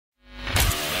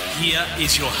Here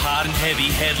is your hard and heavy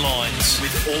headlines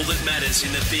with all that matters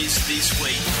in the biz this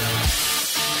week.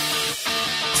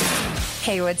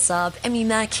 Hey, what's up? Emmy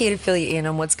Mac here to fill you in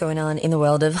on what's going on in the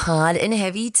world of hard and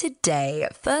heavy today.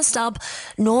 First up,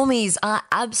 normies are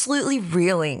absolutely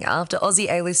reeling after Aussie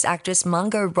A-list actress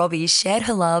Margot Robbie shared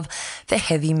her love for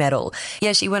heavy metal.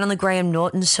 Yeah, she went on the Graham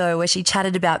Norton show where she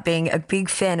chatted about being a big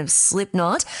fan of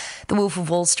Slipknot. The Wolf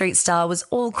of Wall Street star was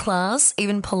all class,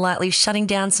 even politely shutting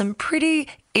down some pretty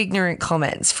ignorant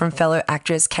comments from fellow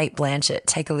actress Cate Blanchett.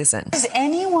 Take a listen. Does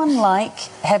anyone like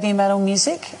heavy metal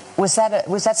music? Was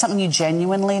that something you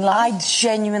genuinely like?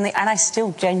 I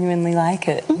still genuinely like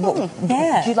it. Mm-hmm.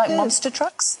 Yeah. Do you like monster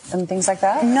trucks and things like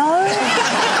that? No.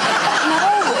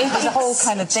 There's a whole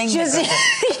kind of thing. I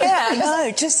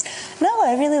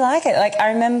really like it. Like,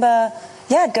 I remember,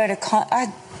 I'd go to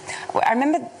I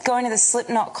remember going to the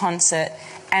Slipknot concert,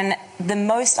 and the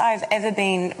most I've ever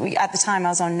been, at the time I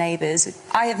was on Neighbours,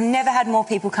 I have never had more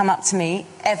people come up to me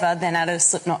ever than at a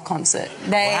Slipknot concert.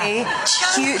 The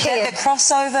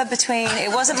crossover between,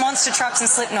 it wasn't Monster Trucks and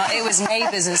Slipknot, it was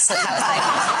Neighbours and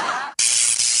Slipknot.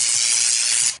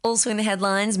 Also in the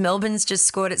headlines, Melbourne's just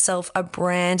scored itself a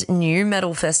brand new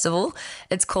metal festival.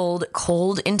 It's called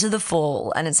Called Into the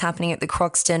Fall, and it's happening at the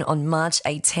Croxton on March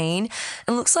 18.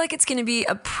 And looks like it's going to be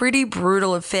a pretty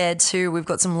brutal affair too. We've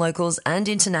got some locals and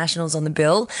internationals on the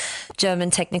bill. German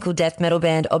technical death metal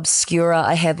band Obscura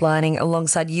are headlining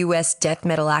alongside US death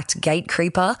metal act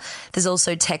Gatecreeper. There's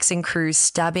also Texan crew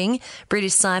Stabbing,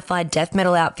 British sci-fi death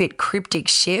metal outfit Cryptic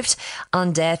Shift,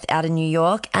 Undeath out of New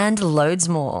York, and loads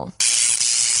more.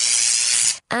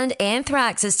 And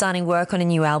Anthrax is starting work on a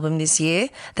new album this year.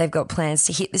 They've got plans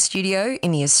to hit the studio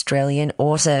in the Australian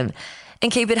autumn.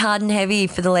 And keep it hard and heavy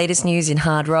for the latest news in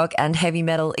hard rock and heavy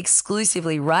metal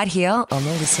exclusively right here on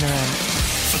the Listener app.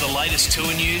 For the latest tour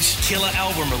news, killer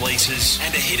album releases,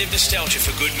 and a hit of nostalgia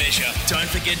for good measure, don't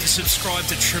forget to subscribe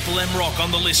to Triple M Rock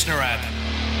on the Listener app.